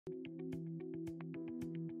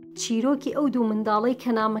چیرۆکی ئەو دوو منداڵەی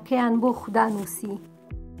کە نامەکەیان بۆ خودا نووسی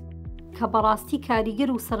کە بەڕاستی کاریگەر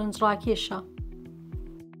و سەرنجڕاکێشە.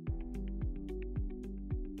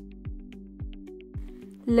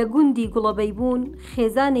 لە گوندی گوڵەبەی بوون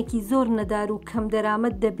خێزانێکی زۆر نەدار و کەم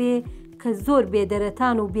دەرامەت دەبێ کە زۆر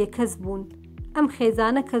بێدەرەتان و بێکەس بوون. ئەم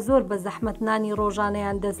خێزانە کە زۆر بە زەحمەت نانی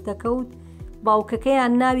ڕۆژانەیان دەست دەکەوت،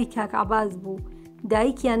 باوکەکەیان ناوی کاک عەباس بوو،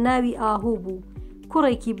 دایکیان ناوی ئاهوو بوو،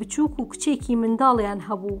 کوڕێکی بچووک و کچێکی منداڵیان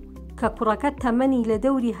هەبوو کە کوڕەکە تەمەنی لە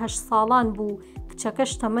دەوری 8 ساڵان بوو،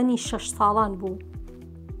 کچەکەش تەمەنی 6 ساڵان بوو.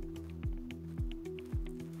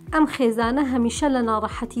 ئەم خێزانە هەمیشە لە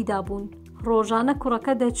ناڕەحەتیدا بوون. ڕۆژانە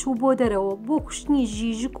کوڕەکە دەچوو بۆ دەرەوە بۆ کوشتنی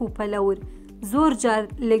ژیژک و پەلەور، زۆر جار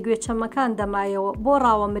لە گوێچەمەکان دەمایەوە بۆ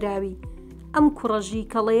ڕاوەمراوی. ئەم کوڕەژی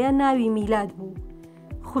کەڵەیە ناوی میلاد بوو،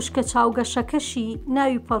 خوشکە چاوگەشەکەشی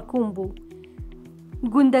ناوی پەرکوم بوو.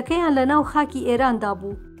 گوندەکەیان لە ناو خاکی ئێراندا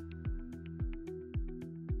بوو.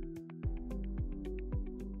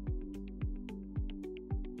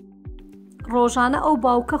 ڕۆژانە ئەو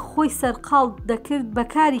باوکە خۆی سەرقاڵ دەکرد بە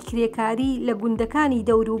کاری کرێکاری لە گوندەکانی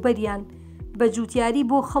دەوروبەریان، بە جوتیاری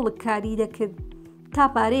بۆ خەڵک کاری دەکرد تا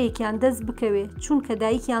پارەیەکیان دەست بکەوێ، چونکە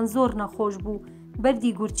دایکیان زۆر نەخۆش بوو،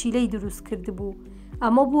 بەردی گورچیلەی دروست کرد بوو.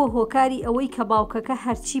 ئەمە بووە هۆکاری ئەوەی کە باوکەکە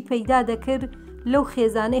هەرچی پەیدا دەکرد لەو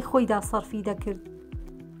خێزانەی خۆیدا سەرفی دەکرد.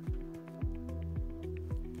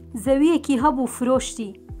 زەویەکی هەبوو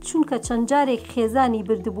فرۆشتی، چونکە چەند جارێک خێزانی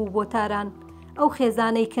بردبوو بۆ تاران. ئەو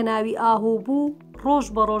خێزانەی کە ناوی ئاهوو بوو ڕۆژ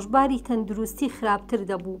بە ڕۆژباری تەندروستی خراپتر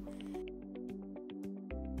دەبوو.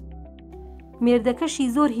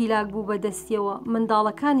 مێردەکەشی زۆر هیلاک بوو بەدەستیەوە.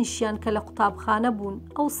 منداڵەکانیشیان کە لە قوتابخانە بوون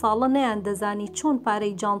ئەو ساڵە نەیان دەزانی چۆن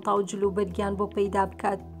پارەی جانتا و جلوبەرگیان بۆ پەیدا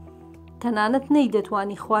بکات، تەنانەت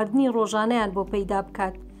نەیدەتوانی خواردنی ڕۆژانەیان بۆ پەیدا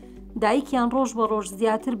بکات. دایکیان ڕۆژ بە ڕۆژ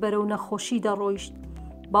زیاتر بەرەو نەخۆشی دەڕۆیشت.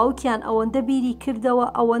 باوکیان ئەوەندە بیری کردەوە،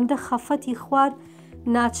 ئەوەندە خەفەتی خوارد،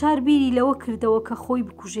 ناچار بیری لەوە کردەوە کە خۆی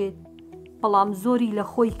بکوژێت. بەڵام زۆری لە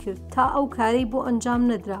خۆی کرد تا ئەو کارەی بۆ ئەنجام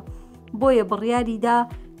نەدرا. بۆیە بڕیاریدا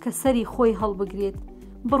کە سەری خۆی هەڵبگرێت،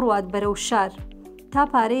 بڕوات بەرەو شار تا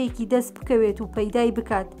پارەیەکی دەست بکەوێت و پەیدای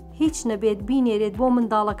بکات، هیچ نەبێت بینێرێت بۆ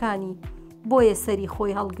منداڵەکانی. بۆیە سەری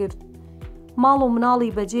خۆی هەڵگرت، ماڵ و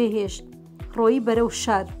مناڵی بەجێهێشت، ڕۆیی بەرەو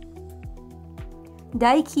شار.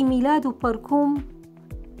 دایکی میلاد و پەرکوم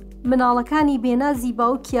مناڵەکانی بێنازی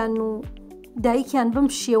باوکیان و دایکیان بم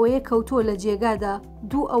شێوەیە کەوتووە لە جێگادا.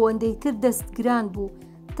 دوو ئەوەندەی تر دەستگران بوو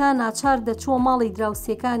تا ناچار دەچووە ماڵی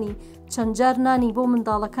دراوسێکانی، چەند جار نانی بۆ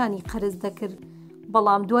منداڵەکانی قەرز دەکرد.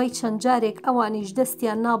 بەڵام دوای چەند جارێک ئەوانیش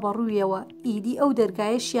دەستیان نابەڕوویەوە، ئیدی ئەو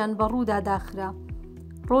دەرگایەشیان بەڕوودا داخرا.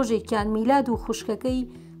 ڕۆژێکیان میلاد و خوشکەکەی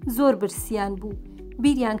زۆر برسیان بوو،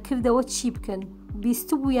 بیریان کردەوە چی بکەن.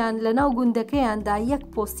 بیستو بوویان لە ناو گوندەکەیاندا یەک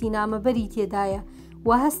پۆستی نامەبەری تێدایە و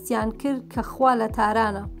هەستیان کرد کە خوا لە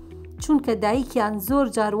تارانە، چونکە دایکیان زۆر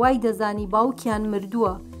جار وای دەزانی باوکیان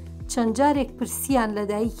مردووە. چەند جارێک پرسیان لە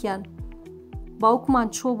دایکیان باوکمان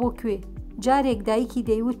چووە بۆ کوێ؟ جارێک دایکی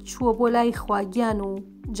دەیوت چووە بۆ لای خواگیان و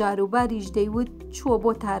جاروباریش دەیوت چووە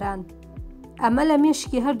بۆ تاران. ئەمە لە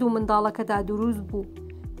مێشکی هەردوو منداڵەکەدا دروست بوو،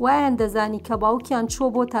 وایان دەزانی کە باوکیان چووە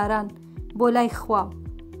بۆ تاران، بۆ لای خوا.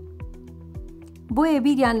 بۆیە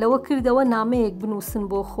بیریان لەوە کردەوە نامەیەک بنووسن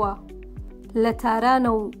بۆ خوا لە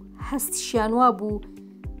تارانە و هەستیشیان وا بوو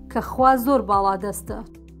کە خوا زۆر باڵا دەستە.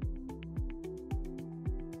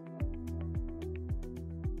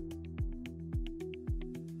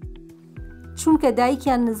 چونکە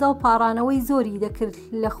دایکیان نزا و پاڕانەوەی زۆری دەکرد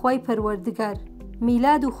لە خوای پەروەردگار.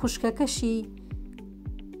 میلاد و خوشکەکەشی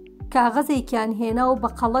کاغەزێکیان هێنا و بە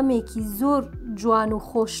قەڵەمێکی زۆر جوان و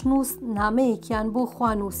خۆشنووس نامەیەکیان بۆ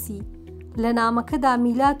خوا نووسی. لە نامەکەدا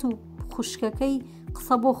میلاد و خوشکەکەی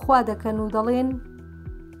قسە بۆ خوا دەکەن و دەڵێن: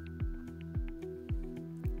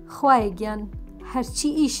 خوایە گیان، هەرچی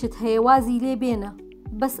ئیشت هەیە وازی لێ بێنە،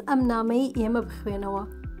 بەس ئەم نامەی ئێمە بخوێنەوە،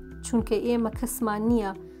 چونکە ئێمە کەسمان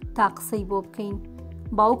نییە تا قسەی بۆ بکەین.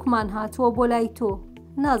 باوکمان هاتووە بۆ لای تۆ،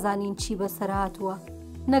 نازانین چی بەسەر هاتووە،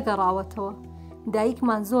 نەگەڕاوەتەوە.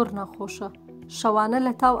 دایکمان زۆر نەخۆشە، شەوانە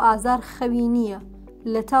لە تاو ئازار خەوی نییە،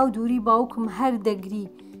 لە تاو دووری باوکم هەر دەگری.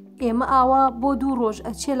 ئێمە ئاوا بۆ 2 ڕۆژ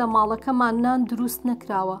ئەچێ لە ماڵەکەمان نان دروست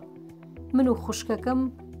نەکراوە. من و خوشکەکەم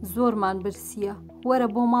زۆرمان برسیە، وەرە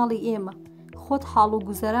بۆ ماڵی ئێمە، خۆت حاڵ و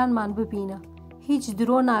گوزەرانمان ببینە، هیچ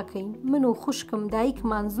درۆ ناکەین. من و خوشکم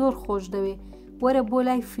دایکمان زۆر خۆش دەوێ، وەرە بۆ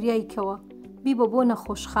لای فریایکەوە، بیبە بۆ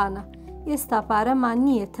نەخۆشخانە. ئێستا پارەمان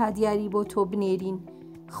نییە تا دیاری بۆ تۆ بنێرین.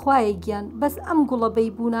 خوایە گیان، بەس ئەم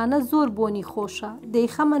گوڵەبەی بوونانە زۆر بۆنی خۆشە،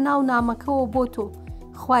 دەیخەمە ناو نامەکەوە بۆ تۆ.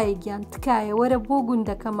 خوایە گیان، تکایە وەرە بۆ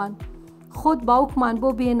گوندەکەمان، خۆت باوکمان بۆ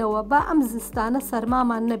بێنەوە، با ئەم زستانە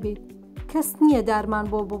سەرمامان نەبێت، کەس نییە دارمان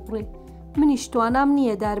بۆ ببڕێ. منیش توانام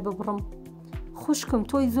نییە دار ببڕم. خوشکم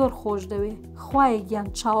تۆی زۆر خۆش دەوێ. خوایە گیان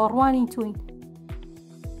چاوەڕوانی توین.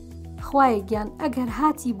 خوایە گیان ئەگەر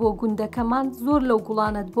هاتی بۆ گوندەکەمان زۆر لەو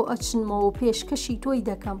گوڵانت بۆ ئەچنمەوە و پێشکەشی تۆی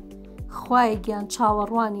دەکەم. خوایە گیان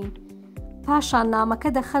چاوەڕوانین. پاشان نامەکە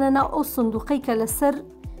دەخەنە ناو ئەو سندوقەی کە لەسەر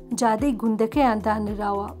جادەی گوندەکەیان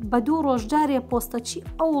دانراوە. بە 2 ڕۆژدارێ پۆستەچی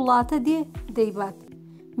ئەو وڵاتە دێ دەیبات.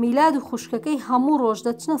 میلاد و خوشکەکەی هەموو ڕۆژ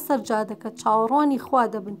دەچنە سەر جادەکە چاوەڕوانی خوا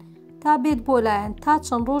دەبن تا بێت بۆ لایەن تا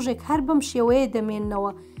چەند ڕۆژێک هەر بەم شێوەیە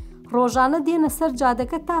دەمێننەوە. ڕۆژانە دێنە سەر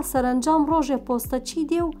جادەکە تا سەرنجام ڕۆژێ پۆستەچی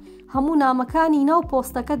دێ و هەموو نامەکانی ناو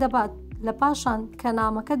پۆستەکە دەبات. لە پاشان کە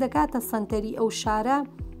نامەکە دەکاتە سەنتەری ئەو شارە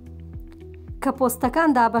کە پۆستەکان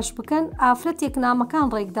دابەش بکەن، ئافرەتێک نامەکان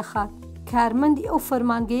ڕێک دەخات. کارمەندی ئەو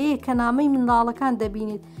فەرمانگەیەیە کە نامەی منداڵەکان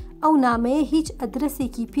دەبینێت. ئەو نامەیە هیچ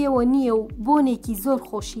ئەدرەسێکی پێوە نییە و بۆنێکی زۆر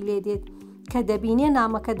خۆشی لێ دێت. کە دەبینێ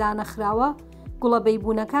نامەکە دانەخراوە،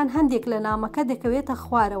 گوڵەبەیبوونەکان هەندێک لە نامەکە دەکەوێتە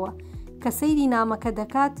خوارەوە کە سەیری نامەکە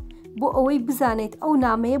دەکات بۆ ئەوەی بزانێت ئەو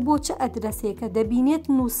نامەیە بۆ چه ئەدرەسێکە دەبینێت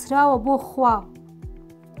نووسراوە بۆ خوا.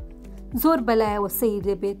 زۆر بەلایەوە سەیر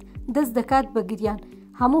دەبێت، دەست دەکات بە گریان.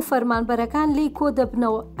 هەموو فەرمانبەرەکان لی کۆ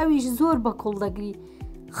دەبنەوە، ئەویش زۆر بەکوڵ دەگری.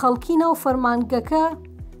 خەڵکی ناو فەرمانگەکە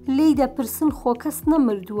لی دەپرسن خۆ کەس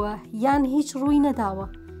نەمردووە یان هیچ ڕووی نەداوە.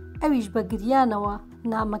 ئەویش بە گریانەوە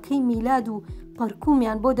نامەکەی میلاد و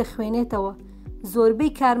پەرکومیان بۆ دەخوێنێتەوە.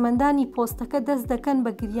 زۆربەی کارمەندانی پۆستەکە دەست دەکەن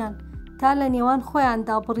بە گریان تا لە نێوان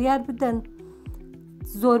خۆیاندا بڕیار بدەن.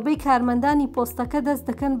 زۆربەی کارمەندانی پۆستەکە دەست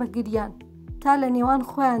دەکەن بە گریان تا لە نێوان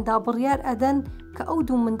خۆیاندا بڕیار ئەدەن کە ئەو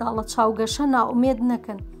 2 منداڵە چاوگەشە ناومێد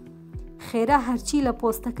نەکەن. خێرا هەرچی لە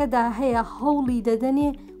پۆستەکەدا هەیە هەوڵی دەدەنێ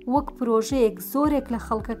وەک پرۆژەیەک زۆرێک لە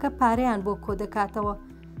خەڵکەکە پارەیان بۆ کۆ دەکاتەوە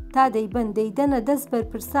تا دەیبەن دەیدەنە دەست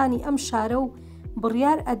بەرپرسانی ئەم شارە و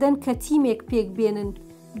بڕیار ئەدەن کە تیمێک پێک بێنن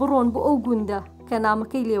بڕۆن بۆ ئەو گوندە کە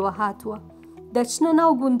نامەکەی لێوە هاتووە. دەچنە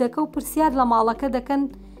ناو گوندەکە و پرسیار لە ماڵەکە دەکەن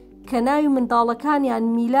کە ناوی منداڵەکانیان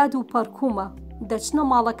میلاد و پەرکومە. دەچنە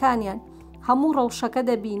ماڵەکانیان هەموو ڕەوشەکە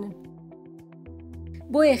دەبینن.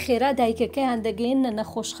 بۆیە خێرا دایکەکەیان دەگەیەنە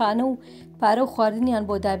نەخۆشخانە و پارە و خواردنیان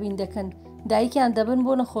بۆ دابین دەکەن. دایکیان دەبن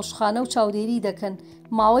بۆ نەخۆشخانە و چاودێری دەکەن.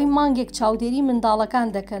 ماوەی مانگێک چاودێری منداڵەکان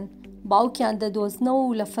دەکەن. باوکیان دەدۆزنەوە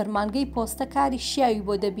و لە فەرمانگەی پۆستە کاری شیاوی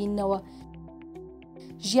بۆ دەبینەوە.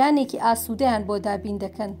 ژیانێکی ئاسوودەیان بۆ دابین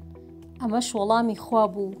دەکەن. ئەمەش وەڵامی خوا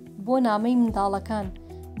بوو بۆ نامەی منداڵەکان.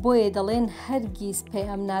 بۆیە دەڵێن هەرگیز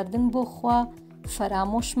پەیام ناردن بۆ خوا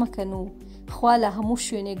فەرامۆش مەکەن و خوا لە هەموو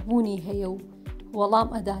شوێنێک بوونی هەیە و وەڵام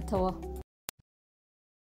ئەداتەوە.